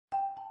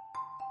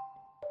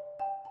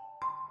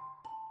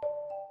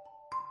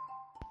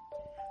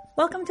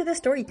Welcome to The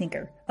Story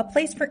Tinker, a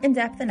place for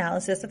in-depth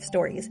analysis of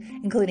stories,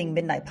 including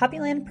Midnight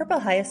Poppyland, Purple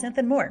Hyacinth,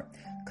 and more.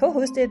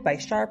 Co-hosted by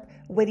sharp,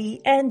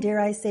 witty, and dare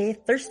I say,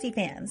 thirsty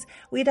fans,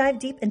 we dive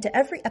deep into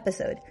every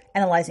episode,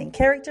 analyzing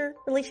character,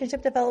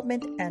 relationship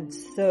development, and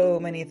so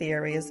many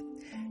theories.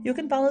 You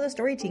can follow The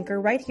Story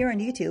Tinker right here on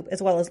YouTube,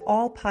 as well as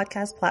all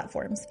podcast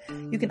platforms.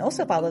 You can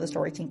also follow The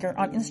Story Tinker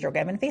on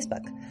Instagram and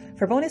Facebook.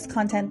 For bonus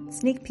content,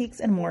 sneak peeks,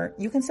 and more,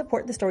 you can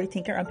support The Story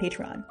Tinker on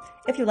Patreon.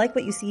 If you like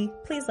what you see,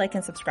 please like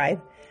and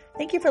subscribe.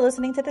 Thank you for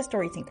listening to The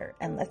Story Tinker,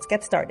 and let's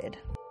get started.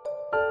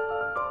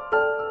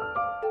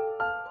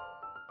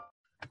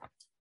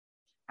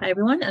 Hi,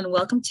 everyone, and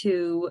welcome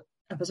to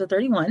episode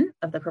 31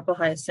 of the Purple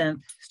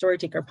Hyacinth Story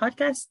Tinker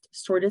podcast,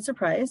 Sordid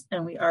Surprise,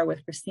 and we are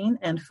with Krystine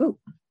and Fwoot.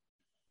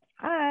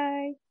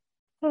 Hi.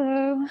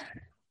 Hello.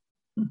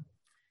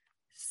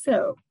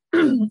 So,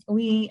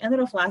 we ended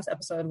off last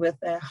episode with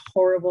a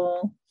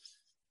horrible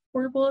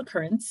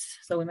occurrence,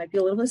 so we might be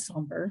a little bit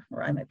somber,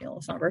 or I might be a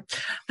little somber.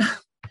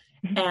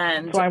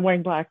 And so I'm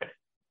wearing black.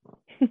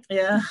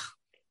 Yeah.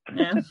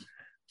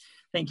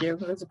 Thank you.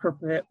 That's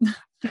appropriate.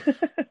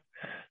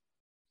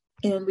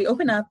 And we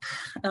open up.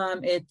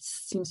 It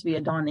seems to be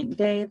a dawning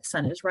day. The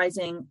sun is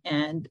rising,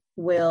 and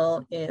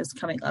Will is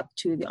coming up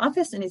to the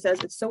office, and he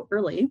says it's so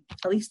early.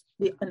 At least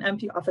an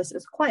empty office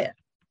is quiet.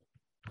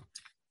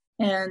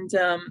 And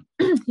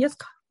he has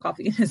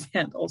coffee in his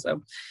hand.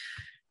 Also,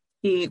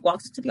 he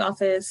walks into the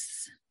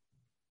office,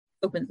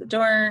 opens the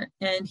door,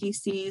 and he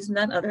sees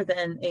none other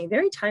than a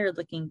very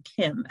tired-looking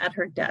Kim at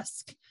her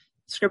desk,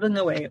 scribbling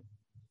away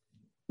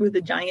with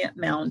a giant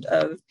mound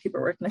of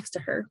paperwork next to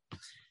her.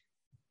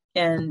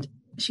 And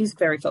she's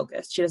very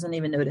focused. She doesn't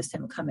even notice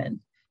him come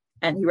in.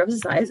 And he rubs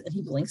his eyes and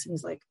he blinks and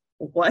he's like,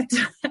 what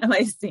am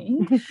I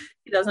seeing?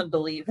 He doesn't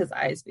believe his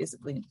eyes,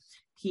 basically.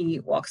 He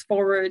walks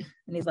forward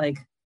and he's like,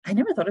 I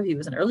never thought of you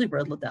as an early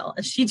bird, Liddell.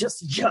 And she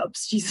just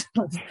jumps. She's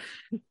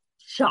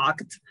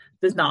shocked,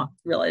 does not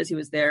realize he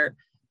was there.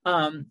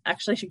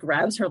 Actually, she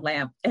grabs her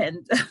lamp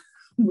and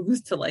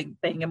moves to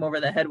bang him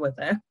over the head with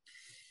it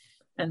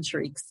and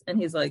shrieks. And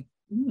he's like,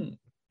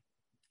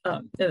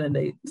 and then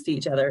they see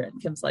each other,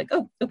 and Kim's like,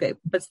 oh, okay,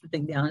 puts the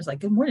thing down. He's like,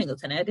 good morning,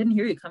 Lieutenant. I didn't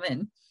hear you come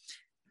in.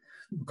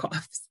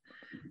 Coughs.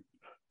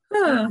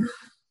 I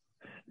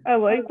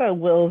like that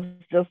Will's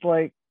just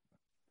like,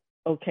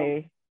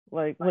 okay,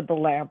 like with the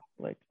lamp,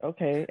 like,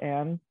 okay,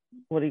 and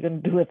what are you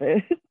going to do with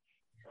it?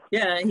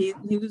 Yeah,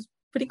 he was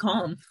pretty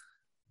calm.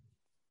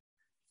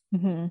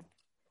 Mm-hmm.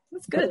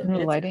 That's good. The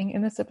lighting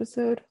in this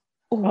episode.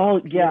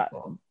 Oh, yeah.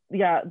 Beautiful.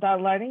 Yeah,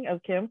 that lighting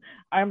of Kim.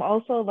 I'm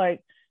also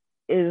like,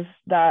 is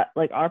that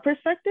like our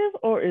perspective,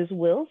 or is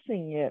Will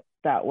seeing it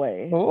that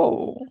way?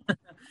 Oh.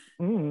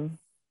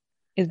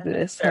 Is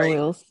this how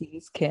Will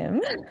sees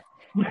Kim?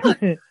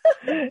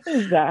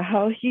 Is that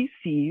how he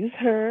sees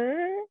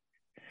her?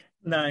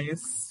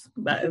 Nice.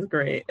 That is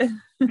great.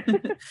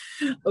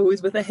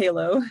 Always with a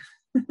halo.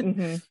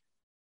 Mm-hmm.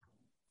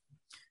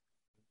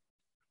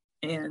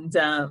 And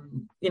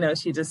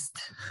she just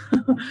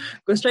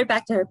goes straight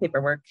back to her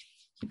paperwork.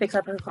 He picks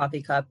up her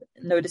coffee cup,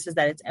 notices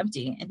that it's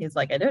empty, and he's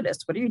like, I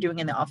noticed. What are you doing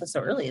in the office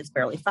so early? It's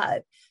barely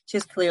 5.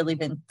 She's clearly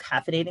been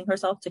caffeinating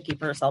herself to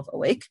keep herself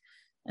awake.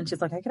 And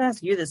she's like, I could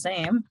ask you the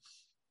same.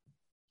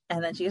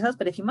 And then she says,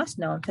 but if you must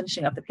know, I'm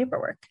finishing up the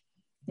paperwork.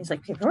 And he's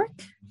like, paperwork?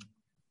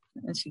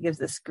 And she gives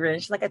this grin.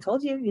 She's like, I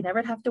told you, you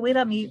never have to wait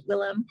on me,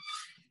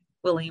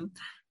 William.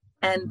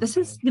 And this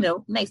is,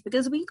 nice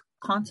because we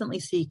constantly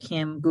see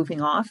Kim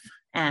goofing off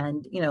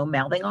and,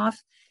 mouthing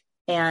off.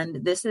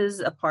 And this is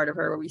a part of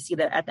her where we see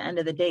that at the end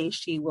of the day,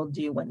 she will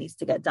do what needs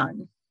to get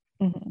done.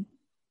 Mm-hmm.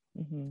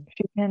 Mm-hmm.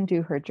 She can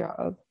do her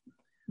job.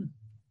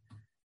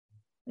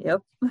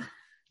 Yep.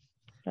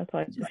 That's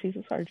why she's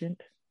a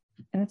sergeant.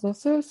 And it's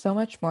also so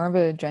much more of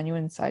a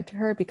genuine side to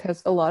her,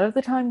 because a lot of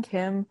the time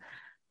Kim,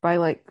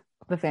 by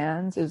the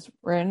fans, is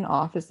written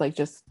off as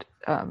just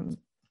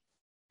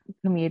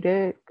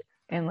comedic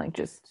and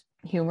just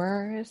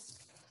humorous.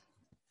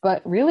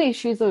 But really,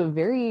 she's a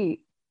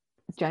very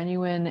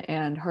genuine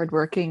and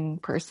hardworking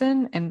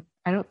person, and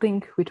I don't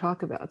think we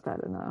talk about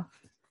that enough.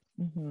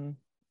 Mm-hmm.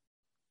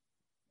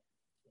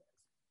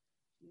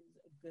 She's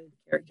a good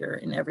character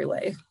in every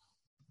way.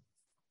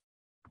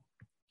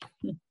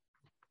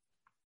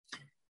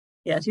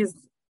 Yeah, she's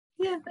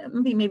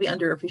maybe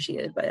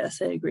underappreciated by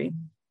us. I agree.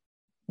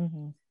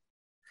 Mm-hmm.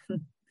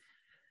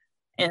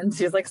 And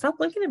she's like, stop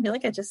looking at me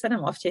like I just sent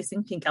him off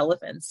chasing pink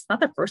elephants. It's not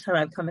the first time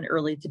I've come in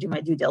early to do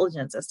my due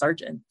diligence as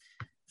sergeant.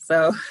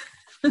 So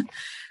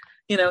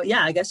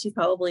I guess she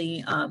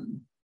probably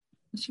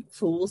she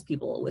fools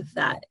people with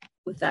that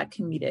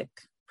comedic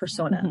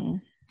persona.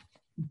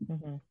 Mm-hmm.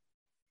 Mm-hmm.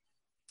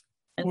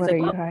 And what are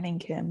you hiding,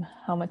 Kim?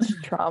 How much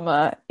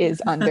trauma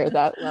is under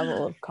that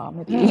level of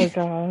comedy? Oh my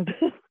God.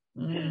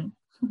 Mm-hmm.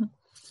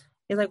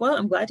 He's like, well,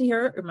 I'm glad to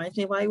hear it. Reminds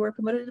me why you were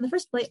promoted in the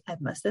first place. I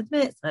must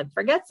admit, I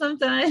forget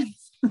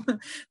sometimes. So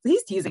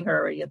he's teasing her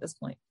already at this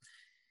point.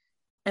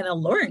 And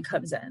then Lauren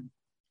comes in,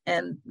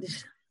 and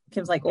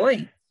Kim's like,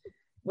 oi,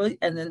 Well,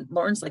 and then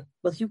Lauren's like,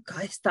 will you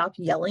guys stop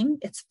yelling?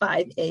 It's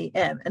 5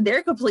 a.m. And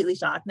they're completely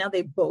shocked. Now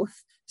they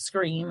both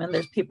scream and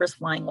there's papers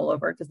flying all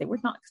over because they were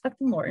not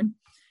expecting Lauren.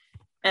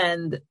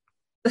 And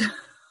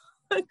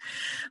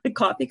the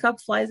coffee cup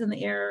flies in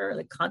the air.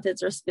 The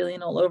contents are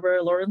spilling all over.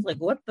 Lauren's like,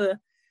 what the?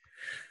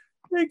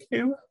 Thank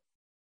you.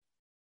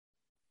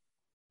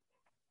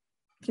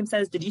 Kim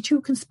says, did you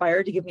two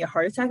conspire to give me a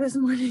heart attack this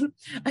morning?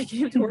 I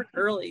came to work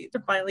early to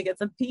finally get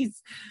some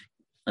peace.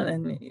 And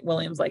then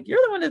William's like, you're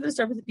the one to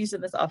disturb the peace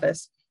in this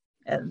office.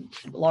 And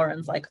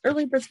Lauren's like,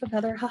 early birds of a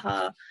feather,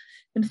 haha.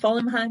 Been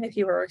falling behind my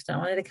paperwork, so I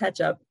wanted to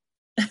catch up.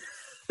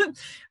 And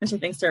she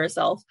thinks to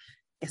herself,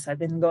 guess I've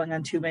been going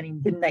on too many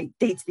midnight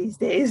dates these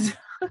days.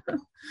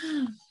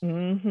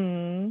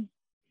 Mm-hmm.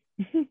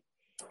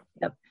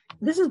 Yep.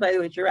 This is, by the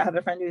way, true. I have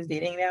a friend who's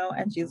dating now,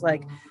 and she's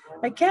like,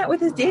 I can't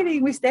with his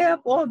dating. We stay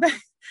up all night.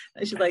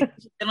 And she's like,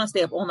 they don't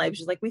stay up all night.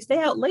 She's like, we stay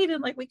out late,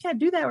 and like, we can't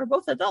do that. We're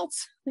both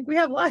adults. Like, we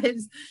have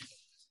lives.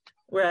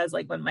 Whereas,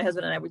 like, when my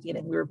husband and I were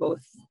dating, we were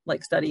both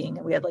like studying,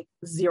 and we had like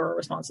zero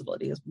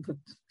responsibilities. We could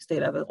stay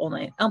up all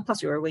night.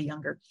 Plus, we were way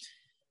younger.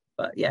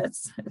 But yeah,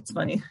 it's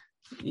funny.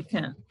 You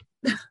can't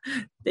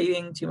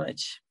dating too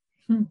much.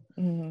 Mm-hmm.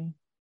 And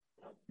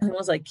he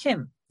was like,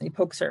 Kim, and he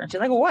pokes her, and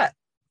she's like, what?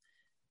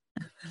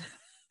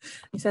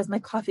 He says, my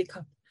coffee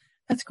cup.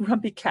 That's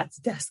Grumpy Cat's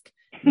desk.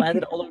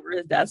 Landed all over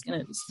his desk, and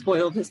it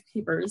spoiled his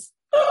papers.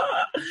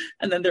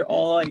 And then they're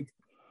all like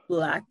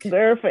black.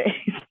 Their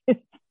face.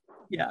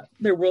 Yeah,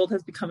 their world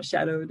has become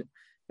shadowed.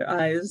 Their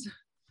eyes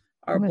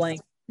are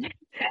blank.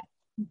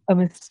 A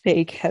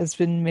mistake has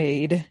been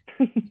made.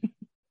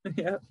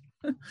 Yeah.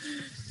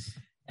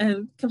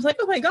 And Kim's like,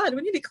 oh my God,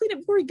 we need to clean it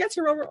before he gets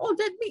here, or we're all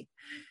dead meat.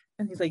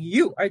 And he's like,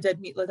 you are dead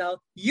meat,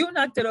 Liddell. You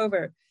knocked it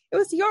over. It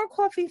was your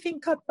coffee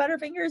cup,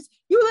 Butterfingers.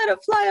 You let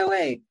it fly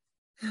away.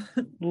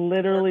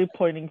 Literally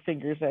pointing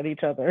fingers at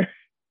each other.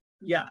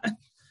 Yeah.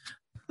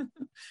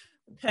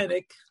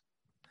 Panic.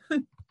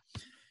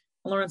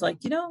 Lauren's like,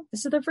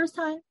 this is the first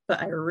time,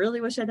 but I really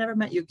wish I'd never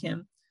met you,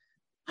 Kim.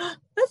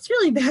 That's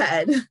really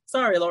bad.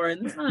 Sorry,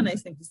 Lauren. That's not a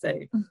nice thing to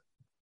say.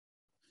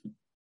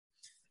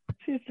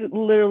 She's just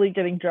literally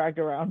getting dragged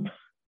around.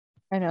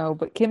 I know,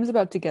 but Kim's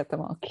about to get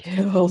them all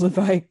killed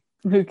by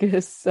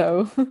Lucas,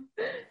 so...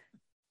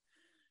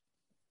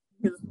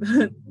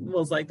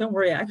 Will's like, don't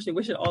worry, I actually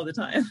wish it all the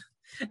time.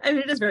 I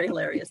mean, it is very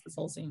hilarious, this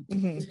whole scene.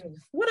 Mm-hmm.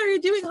 What are you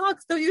doing,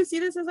 Hawks? Don't you see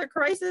this as a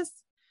crisis?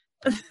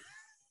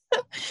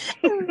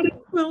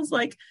 Will's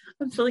like,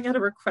 I'm filling out a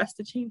request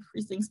to change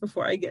precincts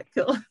before I get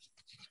killed.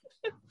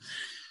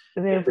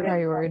 Their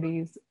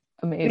priorities,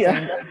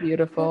 amazing,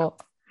 beautiful.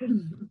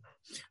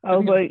 I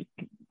was like,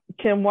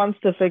 Kim wants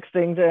to fix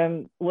things,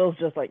 and Will's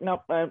just like,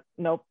 nope,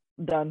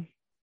 done.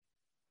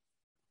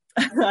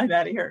 I'm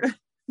out of here.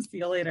 See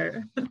you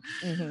later.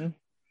 Mm-hmm.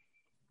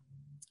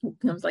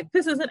 Kim's like,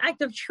 this is an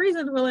act of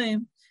treason,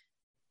 William.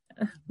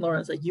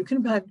 Lauren's like, you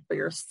can beg, but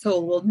your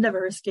soul will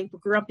never escape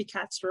Grumpy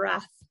Cat's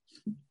wrath.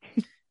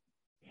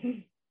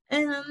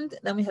 And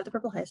then we have the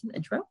Purple Hyacinth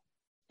intro,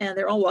 and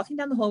they're all walking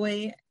down the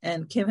hallway,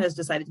 and Kim has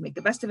decided to make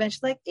the best of it.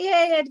 She's like,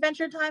 yay,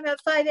 adventure time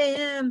at 5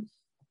 a.m.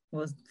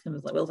 Will's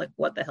like,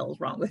 what the hell is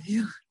wrong with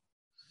you?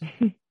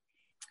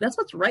 That's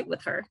what's right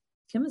with her.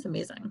 Kim is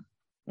amazing.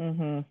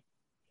 Mm-hmm.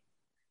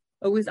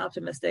 Always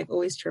optimistic,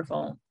 always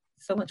cheerful.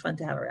 So much fun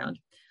to have around.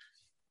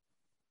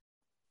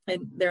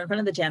 And they're in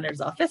front of the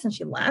janitor's office, and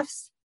she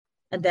laughs.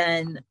 And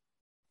then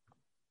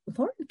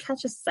Lauren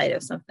catches sight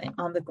of something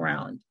on the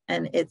ground,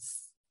 and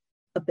it's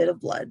a bit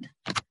of blood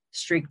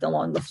streaked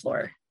along the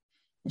floor.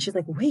 And she's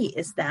like, wait,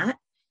 is that?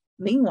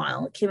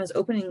 Meanwhile, Kim is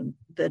opening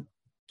the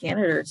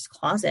janitor's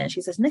closet, and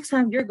she says, next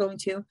time you're going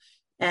to.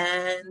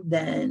 And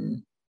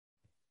then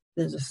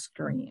there's a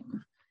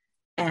scream,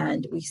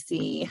 and we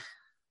see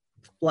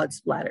blood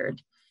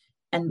splattered.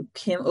 And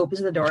Kim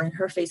opens the door, and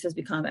her face has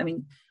become,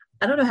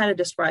 I don't know how to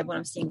describe what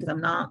I'm seeing, because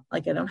I'm not,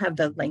 like, I don't have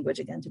the language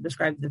again to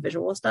describe the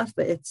visual stuff,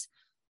 but it's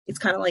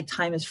kind of like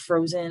time is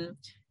frozen.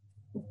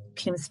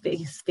 Kim's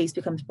face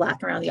becomes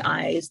black around the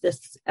eyes.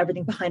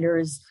 Everything behind her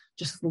is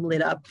just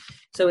lit up.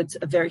 So it's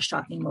a very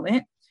shocking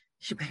moment.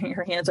 She put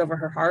her hands over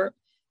her heart.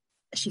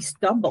 She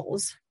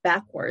stumbles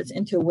backwards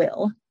into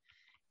Will.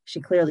 She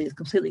clearly is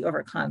completely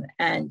overcome,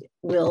 and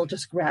Will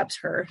just grabs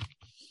her.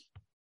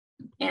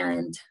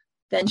 And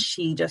then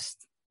she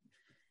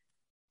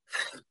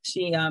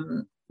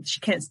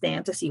can't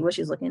stand to see what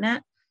she's looking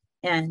at,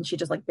 and she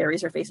just like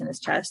buries her face in his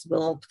chest.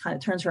 Will kind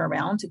of turns her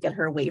around to get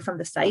her away from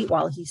the sight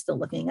while he's still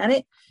looking at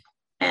it.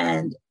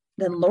 And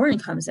then Lauren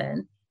comes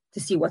in to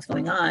see what's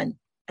going on,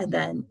 and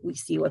then we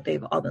see what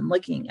they've all been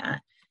looking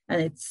at,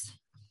 and it's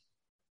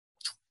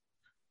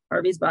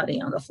Harvey's body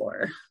on the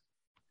floor,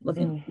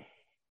 looking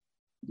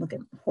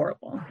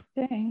horrible.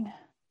 Dang.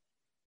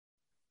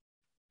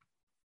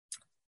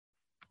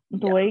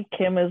 The way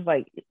Kim is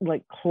like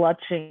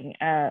clutching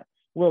at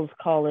Will's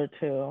collar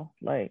too,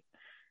 like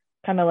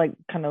kind of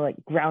like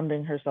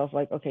grounding herself,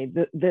 like, okay,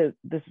 this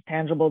is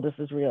tangible, this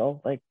is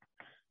real, like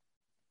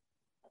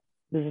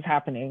this is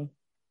happening.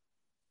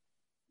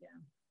 Yeah.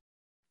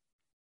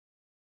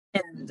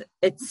 And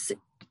it's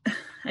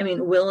I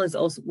mean, Will's.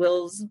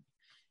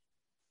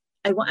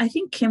 I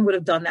think Kim would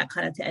have done that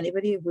kind of to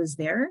anybody who was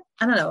there.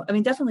 I don't know. I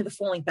mean, definitely the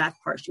falling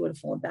back part, she would have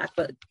fallen back,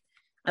 but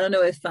I don't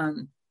know if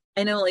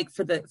I know, like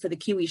for the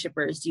Kiwi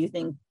shippers, do you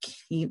think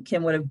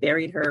Kim would have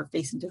buried her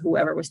face into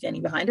whoever was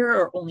standing behind her,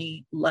 or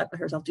only let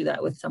herself do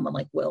that with someone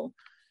like Will?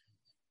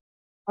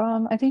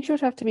 I think she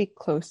would have to be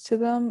close to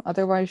them.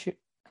 Otherwise,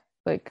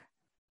 I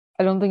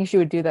don't think she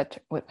would do that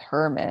with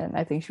Herman.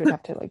 I think she would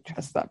have to like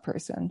trust that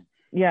person.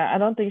 Yeah, I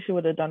don't think she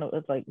would have done it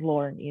with like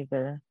Lauren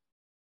either.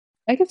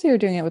 I could see her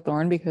doing it with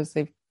Lauren because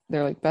they're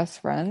like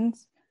best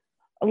friends.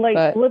 Like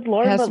but with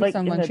Lauren, it has but to be like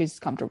someone she's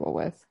comfortable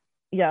with.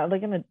 Yeah,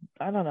 like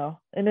I don't know,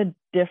 in a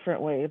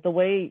different way. The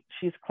way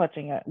she's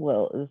clutching at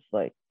Will is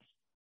like,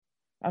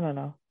 I don't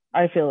know.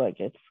 I feel like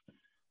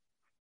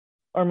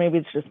or maybe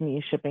it's just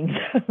me shipping.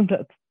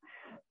 That's...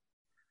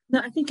 No,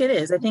 I think it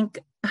is. I think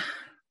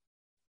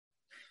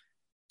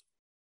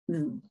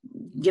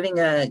giving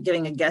a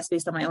guess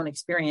based on my own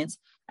experience,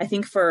 I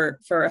think for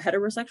a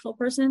heterosexual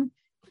person,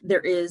 there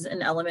is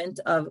an element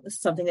of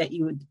something that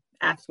you would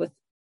act with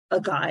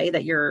a guy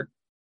that you're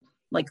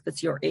like,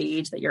 that's your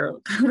age, that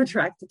you're kind of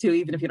attracted to,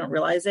 even if you don't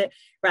realize it,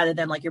 rather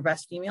than like your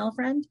best female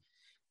friend.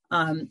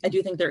 I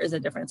do think there is a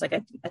difference. Like,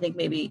 I think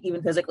maybe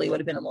even physically it would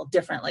have been a little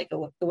different. Like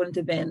it wouldn't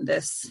have been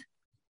this,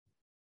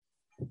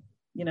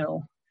 kind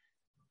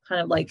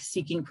of like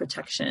seeking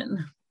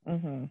protection.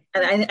 Mm-hmm.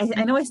 And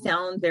I know I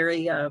sound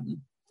very,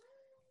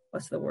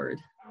 what's the word?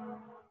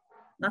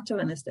 Not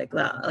chauvinistic,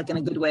 like in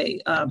a good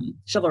way,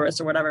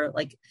 chivalrous or whatever.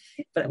 Like,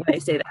 but when I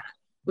say that,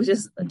 which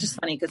is just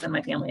funny because in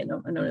my family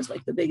I'm known as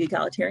like the big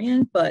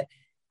egalitarian. But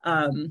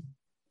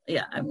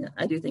yeah, I mean,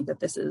 I do think that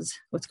this is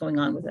what's going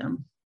on with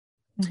him.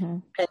 Mm-hmm.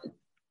 And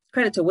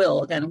credit to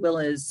Will. Again, Will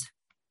is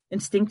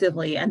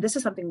instinctively, and this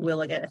is something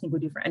Will, again, I think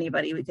would do for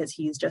anybody because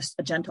he's just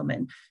a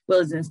gentleman. Will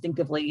is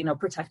instinctively,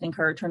 protecting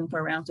her, turning her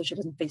around so she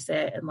doesn't face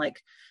it, and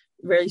like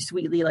very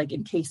sweetly like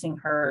encasing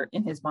her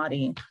in his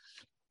body.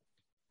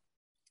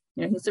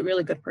 He's a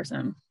really good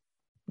person.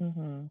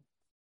 Mm-hmm.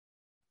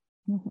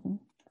 Mm-hmm.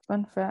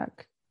 Fun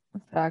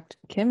fact,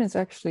 Kim is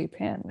actually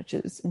Pan, which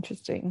is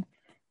interesting.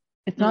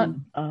 It's not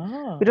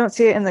we don't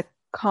see it in the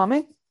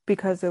comic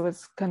because it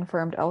was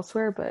confirmed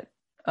elsewhere, but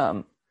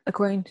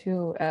according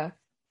to F,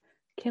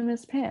 Kim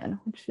is Pan,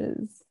 which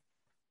is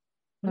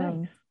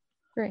nice.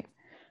 Great.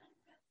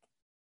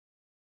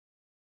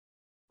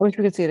 I wish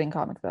we could see it in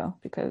comic though,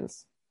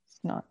 because it's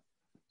not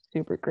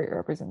super great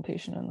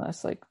representation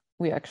unless like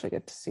we actually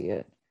get to see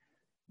it,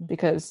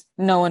 because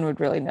no one would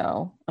really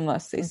know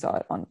unless they saw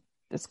it on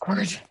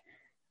Discord.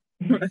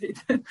 Right.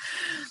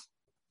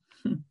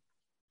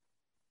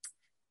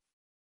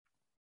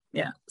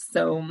 Yeah.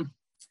 So,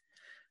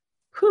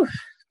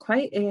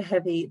 quite a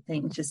heavy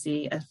thing to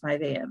see at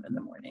 5 a.m. in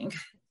the morning.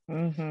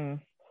 Mm-hmm.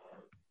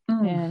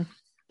 And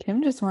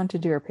Kim just wanted to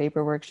do her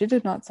paperwork. She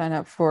did not sign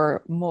up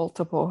for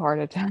multiple heart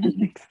attacks.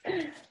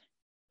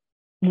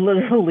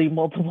 Literally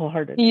multiple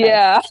heart attacks.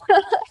 Yeah.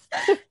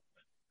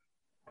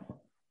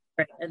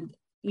 Right. And,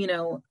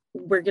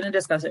 we're going to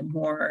discuss it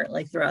more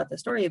like throughout the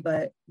story,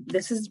 but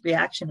this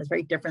reaction is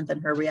very different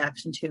than her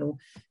reaction to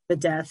the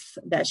death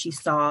that she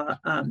saw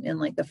in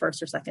like the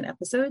first or second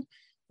episode,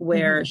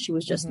 where she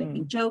was just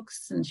making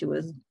jokes and she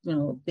was,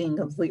 being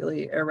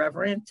completely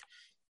irreverent.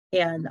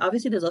 And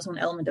obviously there's also an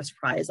element of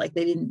surprise. Like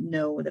they didn't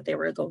know that they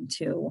were going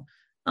to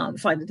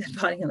find the dead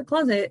body in the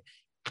closet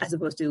as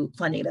opposed to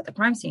finding it at the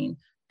crime scene.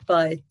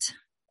 But,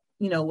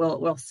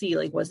 we'll see,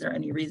 like, was there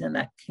any reason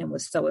that Kim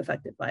was so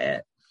affected by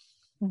it?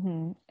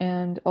 Mm-hmm.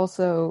 And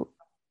also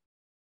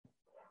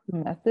the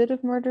method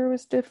of murder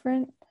was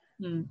different.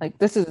 Like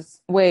this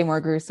is way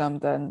more gruesome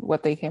than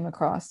what they came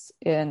across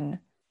in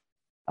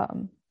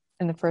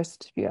the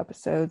first few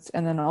episodes.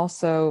 And then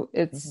also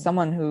it's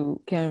someone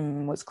who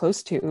Kim was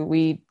close to.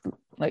 We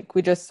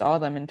just saw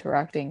them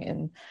interacting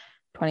in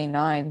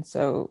 29,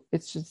 so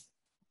it's just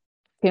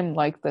Kim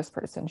liked this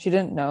person. She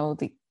didn't know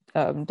the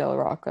Della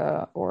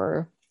Rocca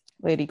or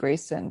Lady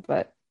Grayson,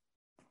 but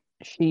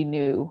she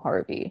knew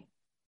Harvey.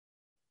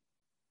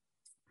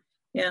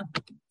 Yeah.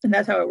 And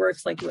that's how it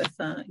works, like with,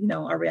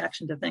 our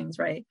reaction to things,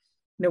 right?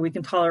 We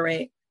can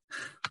tolerate,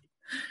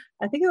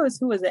 I think it was,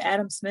 who was it?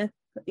 Adam Smith,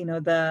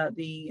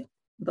 the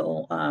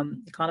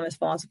economist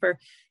philosopher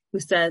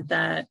who said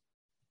that,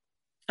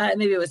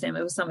 maybe it was him,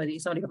 it was somebody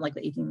from like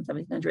the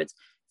 1700s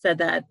said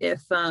that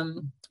if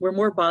we're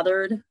more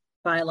bothered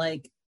by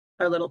like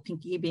our little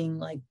pinky being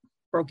like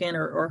broken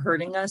or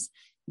hurting us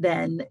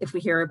than if we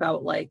hear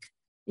about like,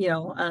 I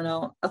don't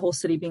know, a whole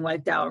city being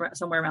wiped out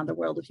somewhere around the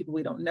world of people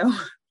we don't know.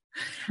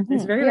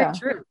 It's very, very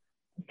true.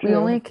 We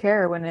only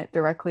care when it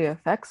directly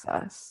affects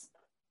us.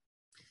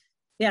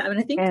 Yeah, I mean,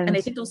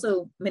 I think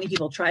also many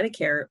people try to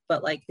care,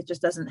 but like it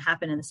just doesn't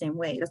happen in the same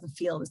way. It doesn't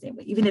feel the same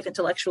way. Even if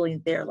intellectually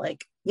they're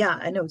like, yeah,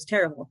 I know it's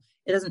terrible,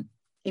 it doesn't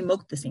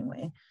emote the same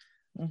way.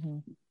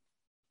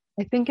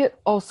 I think it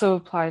also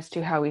applies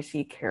to how we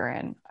see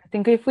Karen. I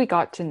think if we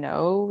got to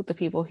know the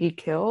people he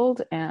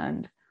killed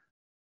and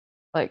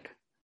like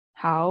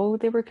how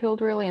they were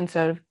killed really,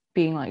 instead of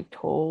being like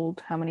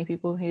told how many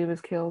people he was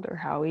killed or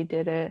how he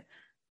did it,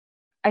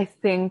 I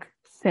think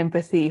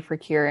sympathy for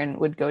Kieran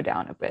would go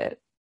down a bit.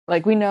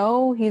 Like, we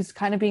know he's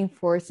kind of being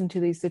forced into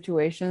these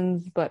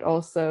situations, but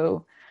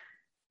also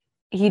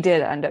he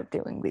did end up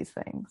doing these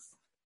things.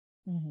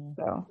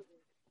 So,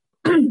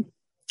 and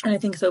I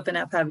think Soph and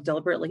F have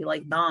deliberately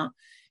like not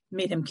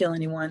made him kill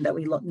anyone that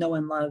we know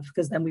and love,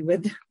 because then we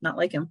would not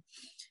like him.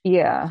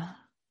 Yeah.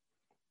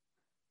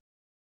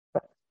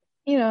 But,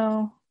 you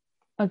know,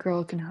 a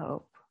girl can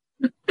hope.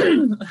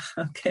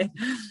 Okay.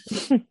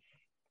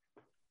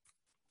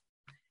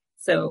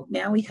 So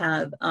now we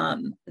have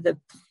the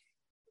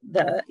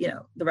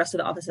rest of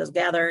the office has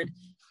gathered.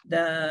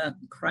 The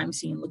crime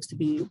scene looks to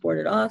be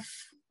boarded off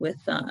with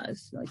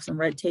like some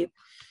red tape,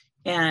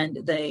 and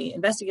the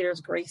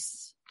investigators,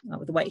 Grace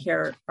with the white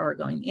hair, are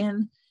going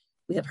in.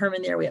 We have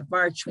Herman there. We have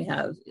March. We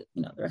have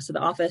the rest of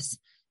the office.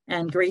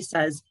 And Grace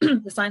says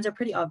the signs are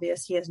pretty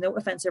obvious. He has no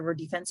offensive or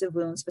defensive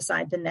wounds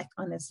beside the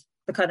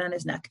cut on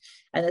his neck,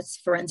 and it's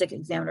forensic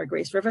examiner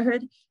Grace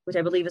Riverhood, which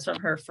I believe is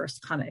from her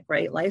first comic,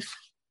 right? Life.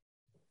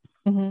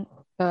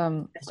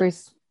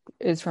 Grace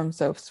is from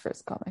Soph's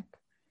first comic.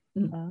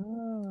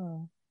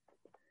 Oh.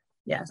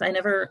 Yes, I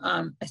never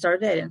I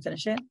started it, I didn't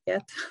finish it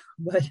yet,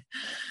 but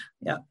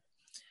yeah.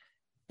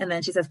 And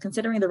then she says,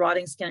 considering the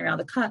rotting skin around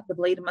the cut, the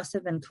blade must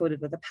have been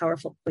coated with a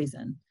powerful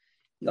poison.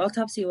 The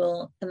autopsy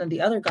will, and then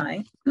the other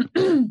guy,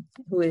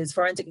 who is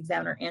forensic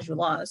examiner Andrew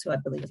Laws, who I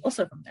believe is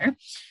also from there,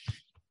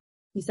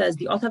 he says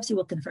the autopsy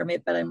will confirm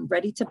it, but I'm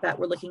ready to bet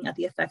we're looking at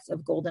the effects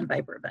of golden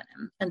viper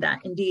venom, and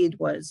that indeed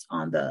was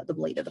on the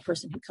blade of the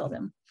person who killed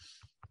him.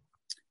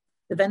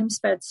 The venom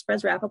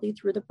spreads rapidly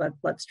through the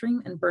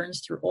bloodstream and burns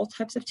through all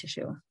types of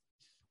tissue,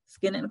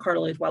 skin and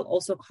cartilage, while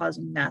also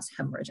causing mass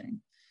hemorrhaging.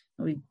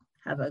 And we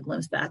have a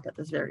glimpse back at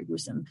this very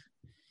gruesome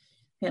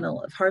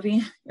panel of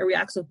Harvey. It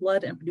reacts with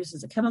blood and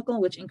produces a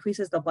chemical which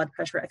increases the blood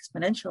pressure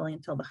exponentially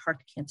until the heart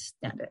can't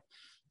stand it.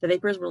 The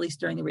vapors released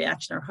during the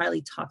reaction are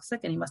highly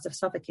toxic, and he must have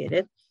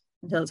suffocated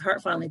until his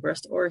heart finally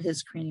burst, or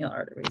his cranial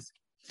arteries.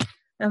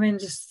 I mean,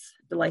 just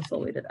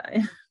delightful way to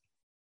die.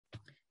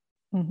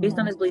 Based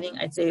on his bleeding,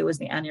 I'd say it was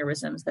the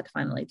aneurysms that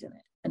finally did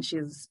it. And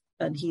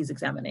he's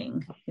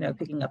examining,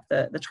 picking up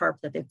the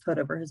tarp that they've put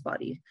over his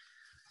body.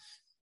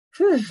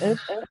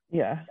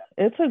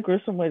 It's a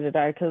gruesome way to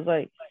die, because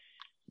like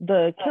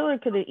the killer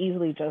could have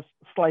easily just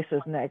sliced his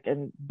neck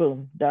and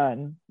boom,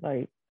 done.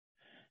 Like,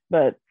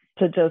 but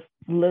to just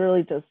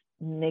literally just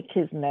nick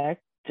his neck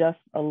just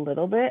a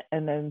little bit,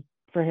 and then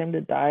for him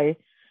to die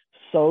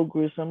so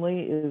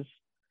gruesomely is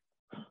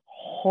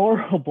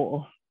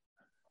horrible.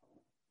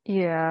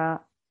 Yeah,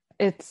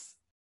 it's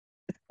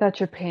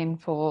such a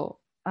painful,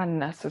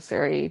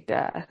 unnecessary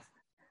death.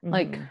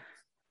 Like,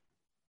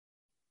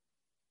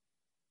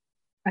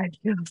 I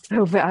feel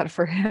so bad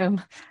for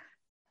him,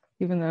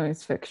 even though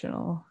he's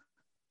fictional.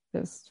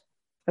 Just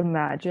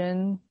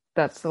imagine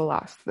that's the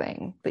last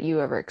thing that you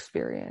ever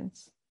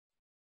experience.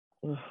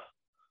 I mean,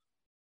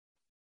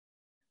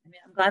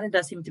 I'm glad it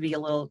does seem to be a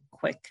little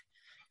quick.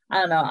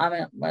 I don't know. I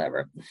mean,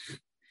 whatever.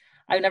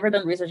 I've never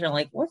done research on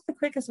like what's the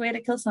quickest way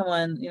to kill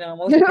someone.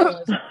 Most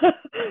people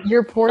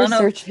your poor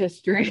search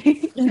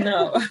history.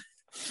 No,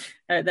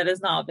 that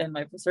has not been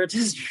my search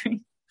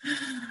history.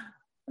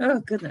 Oh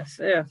goodness.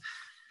 Yeah.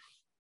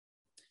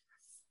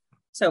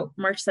 So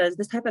March says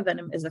this type of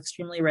venom is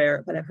extremely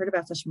rare, but I've heard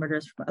about such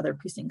murders from other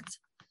precincts.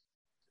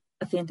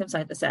 A phantom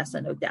scythe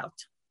assassin, no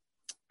doubt.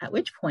 At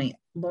which point,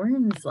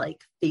 Lauren's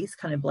like face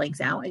kind of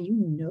blanks out,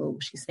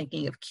 and she's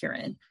thinking of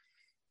Kieran,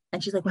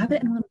 and she's like, "Why would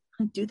anyone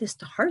want to do this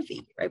to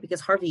Harvey?" Right?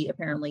 Because Harvey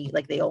apparently,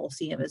 like, they all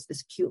see him as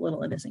this cute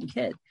little innocent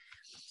kid.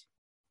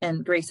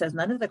 And Grace says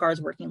none of the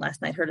guards working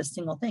last night heard a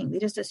single thing. They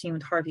just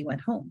assumed Harvey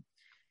went home.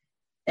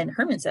 And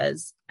Herman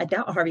says, "I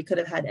doubt Harvey could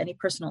have had any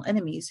personal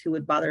enemies who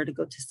would bother to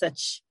go to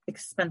such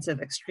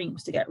expensive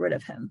extremes to get rid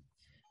of him,"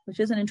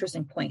 which is an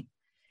interesting point.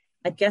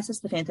 I guess it's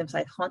the phantom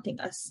scythe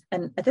haunting us.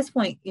 And at this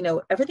point,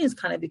 everything is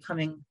kind of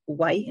becoming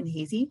white and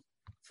hazy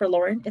for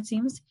Lauren, it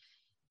seems.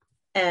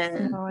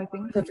 And no, I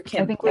think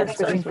we're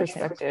switching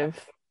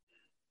perspective.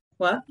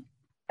 What?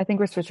 I think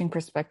we're switching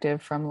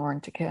perspective from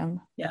Lauren to Kim.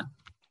 Yeah.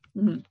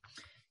 Mm-hmm.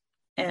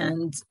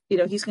 And,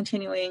 he's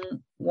continuing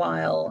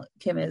while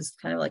Kim is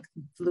kind of like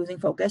losing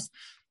focus.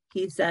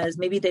 He says,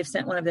 maybe they've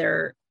sent one of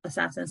their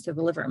assassins to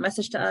deliver a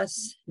message to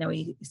us. Now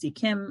we see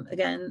Kim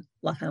again,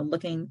 kind of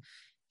looking.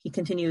 He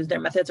continues,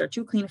 their methods are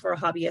too clean for a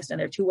hobbyist, and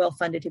they're too well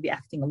funded to be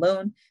acting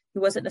alone. He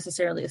wasn't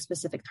necessarily a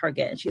specific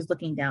target. And she's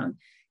looking down.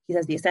 He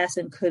says the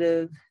assassin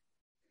couldn't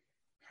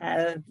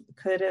have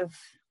killed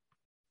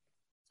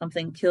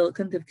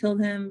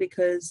him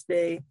because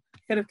they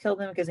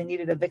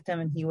needed a victim,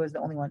 and he was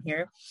the only one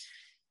here.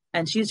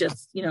 And she's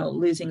just,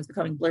 losing, it's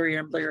becoming blurrier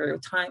and blurrier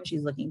with time.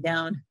 She's looking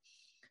down.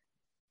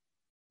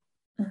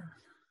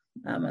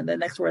 And the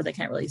next words I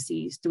can't really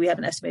see. Do we have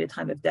an estimated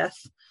time of death?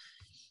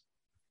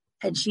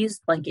 And she's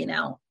blanking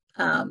out.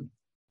 And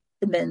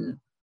then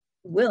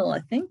Will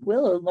or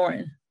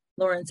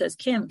Lauren says,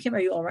 Kim, are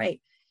you all right?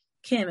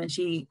 Kim, and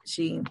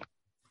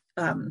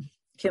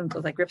Kim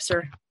goes like, grips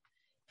her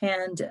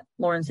hand.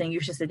 Lauren's saying, you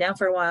should sit down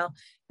for a while.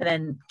 And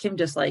then Kim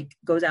just like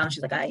goes out and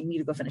she's like, I need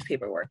to go finish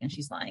paperwork. And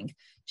she's lying.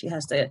 She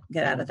has to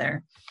get out of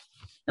there.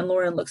 And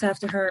Lauren looks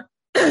after her,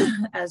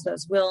 as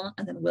does Will.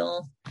 And then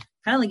Will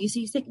kind of like, you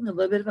see, he's taking a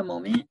little bit of a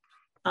moment.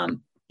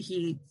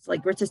 He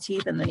like grits his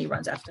teeth and then he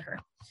runs after her.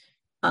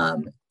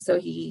 So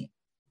he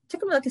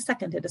took him like a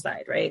second to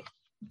decide, right?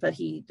 But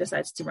he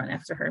decides to run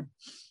after her.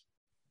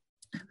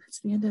 And that's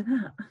the end of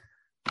that.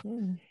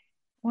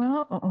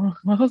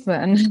 Well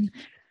then.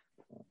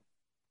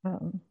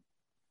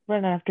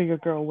 Run after your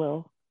girl,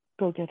 Will.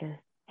 Go get her.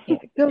 Yeah,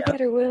 get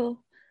her,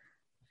 Will.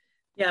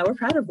 Yeah, we're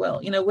proud of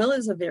Will. Will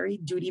is a very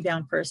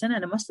duty-bound person,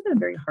 and it must have been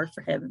very hard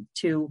for him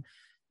to,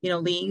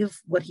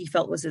 leave what he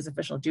felt was his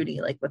official duty,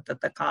 like with the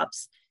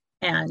cops.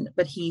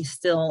 But he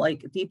still,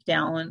 like, deep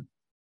down,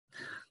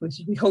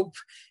 which we hope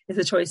is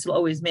a choice he'll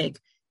always make,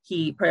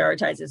 he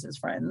prioritizes his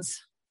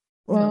friends.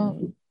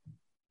 Well,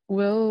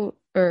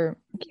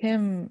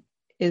 Kim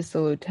is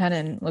the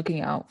lieutenant.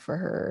 Looking out for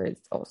her is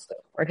also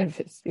part of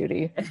his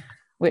duty,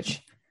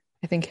 which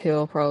I think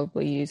he'll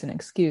probably use an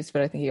excuse,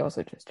 but I think he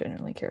also just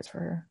genuinely cares for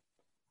her.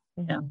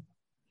 Yeah.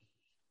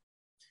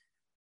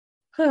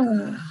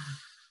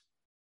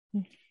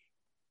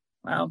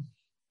 Wow.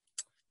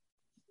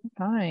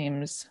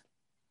 Times.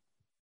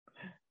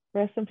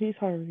 Rest in peace,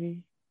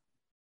 Harvey.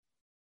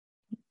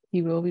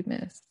 He will be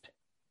missed.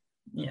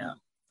 Yeah.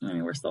 I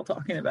mean, we're still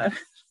talking about it,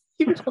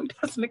 even though he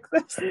doesn't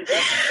exist.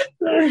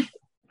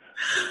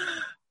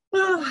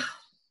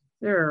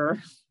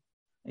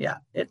 Yeah,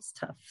 it's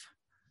tough.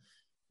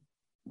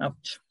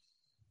 Ouch.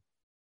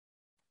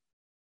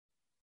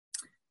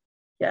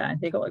 Yeah, I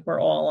think like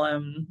we're all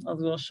a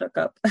little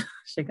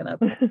shaken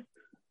up.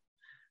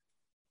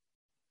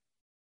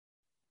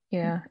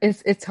 Yeah,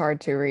 it's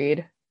hard to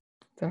read.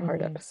 It's a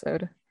hard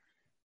episode.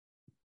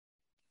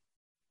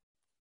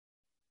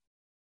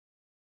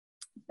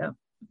 Yeah,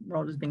 we're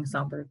all just being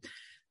somber.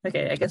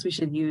 Okay, I guess we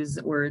should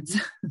use words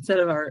instead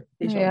of our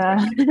facial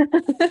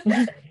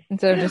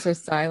instead of just our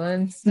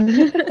silence.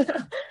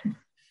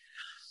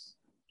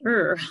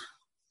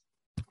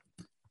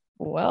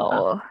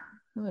 Well,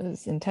 that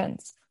was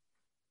intense.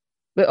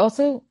 But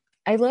also,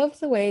 I love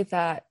the way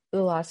that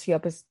the last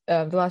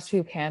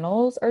few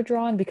panels are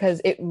drawn,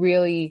 because it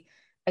really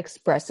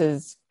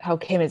expresses how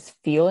Kim is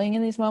feeling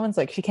in these moments.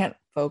 Like, she can't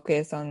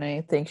focus on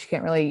anything. She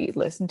can't really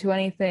listen to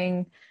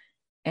anything.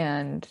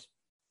 And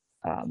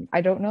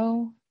I don't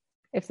know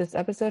if this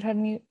episode had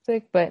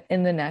music, but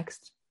in the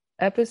next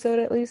episode,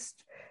 at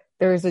least,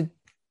 there is a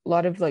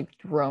lot of like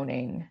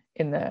droning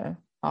in the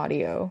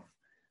audio.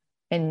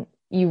 And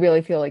you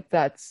really feel like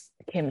that's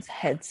Kim's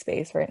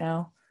headspace right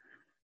now.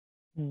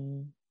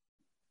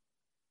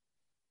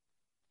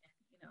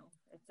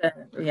 It's a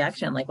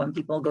reaction. Like when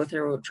people go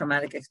through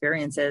traumatic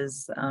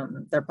experiences,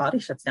 their body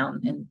shuts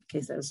down in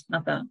cases.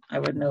 Not that I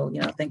would know,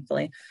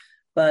 thankfully,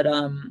 but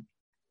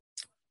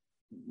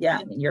yeah,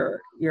 I mean,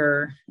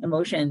 your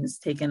emotions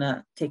take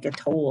a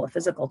toll, a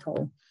physical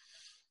toll.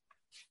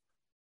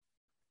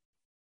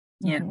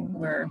 Yeah,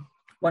 we're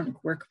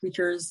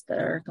creatures that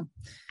are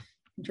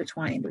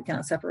intertwined. We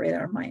cannot separate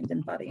our mind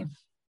and body.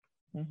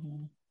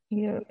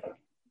 Yeah.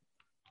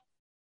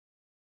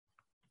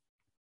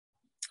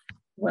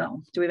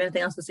 Well, do we have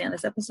anything else to say on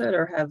this episode,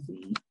 or have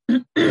we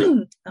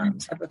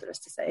said what there is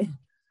to say?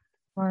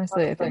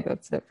 Honestly, I think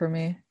that's it for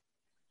me.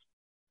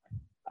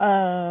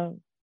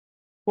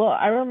 Well,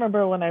 I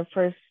remember when I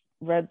first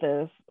read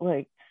this,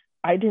 like,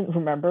 I didn't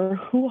remember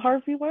who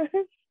Harvey was.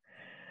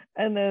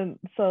 And then,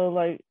 so,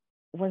 like,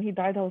 when he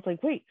died, I was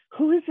like, wait,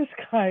 who is this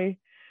guy?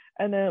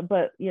 And then,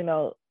 but,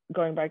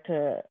 going back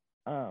to,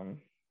 what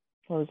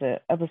was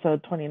it,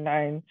 episode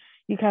 29,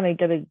 you kind of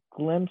get a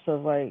glimpse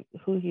of, like,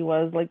 who he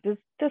was. Like, this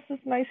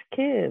nice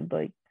kid.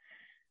 Like,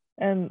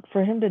 and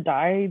for him to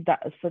die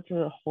that is such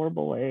a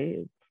horrible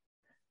way.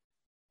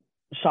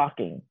 It's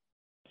shocking.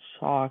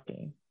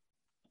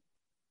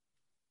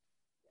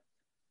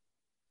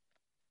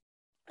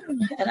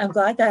 And I'm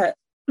glad that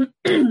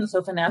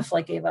so FNF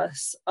like gave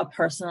us a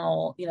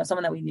personal,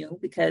 someone that we knew,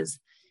 because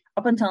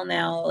up until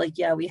now, like,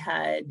 yeah, we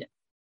had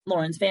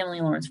Lauren's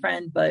family, Lauren's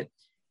friend, but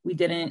we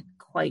didn't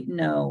quite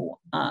know,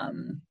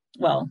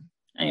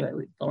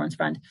 Lauren's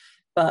friend,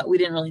 but we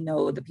didn't really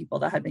know the people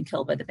that had been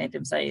killed by the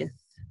Phantom Scythe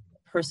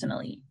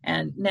personally.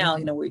 And now,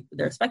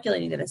 they're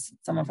speculating that it's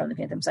someone from the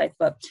Phantom Scythe,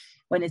 but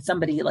when it's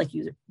somebody, like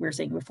we were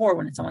saying before,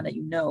 when it's someone that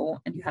you know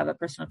and you have a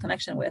personal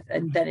connection with,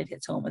 and then it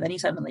hits home, and then you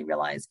suddenly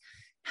realize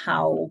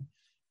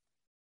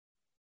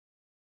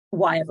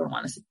why everyone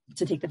wants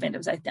to take the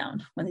Phantom Scythe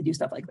down when they do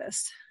stuff like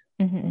this.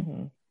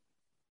 I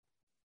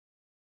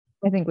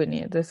think we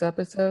needed this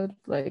episode.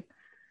 Like,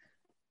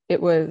 it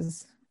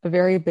was a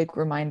very big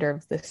reminder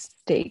of the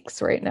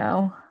stakes right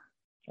now.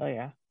 Oh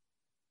yeah.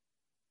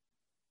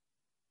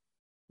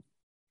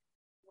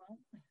 Well, I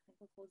think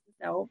we'll close this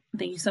out.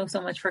 Thank you so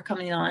much for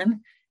coming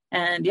on.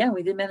 And yeah,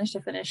 we did manage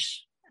to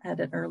finish at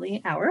an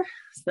early hour.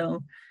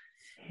 So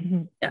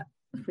yeah,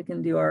 if we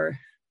can do our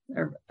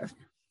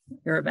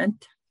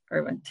event.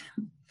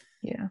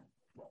 Yeah.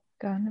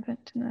 Got an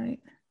event tonight.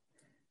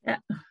 Yeah.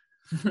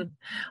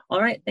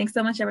 All right. Thanks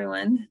so much,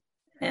 everyone.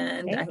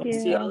 And I hope to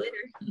see you all later.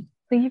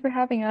 Thank you for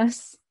having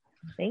us.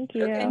 Thank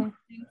you. Okay.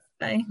 Thanks.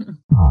 Bye.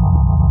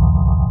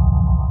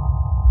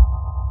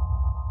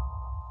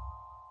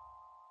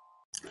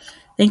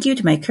 Thank you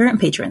to my current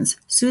patrons: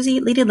 Susie,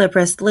 Lady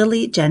Lipress,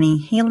 Lily, Jenny,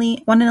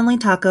 Haley, One and Only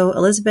Taco,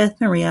 Elizabeth,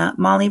 Maria,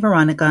 Molly,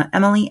 Veronica,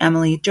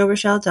 Emily, Joe,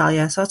 Rochelle,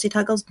 Dahlia, Saucy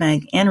Tuggles,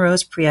 Meg, Anne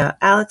Rose, Priya,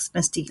 Alex,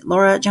 Misty,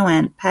 Laura,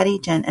 Joanne, Patty,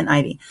 Jen, and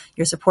Ivy.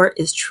 Your support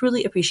is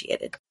truly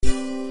appreciated.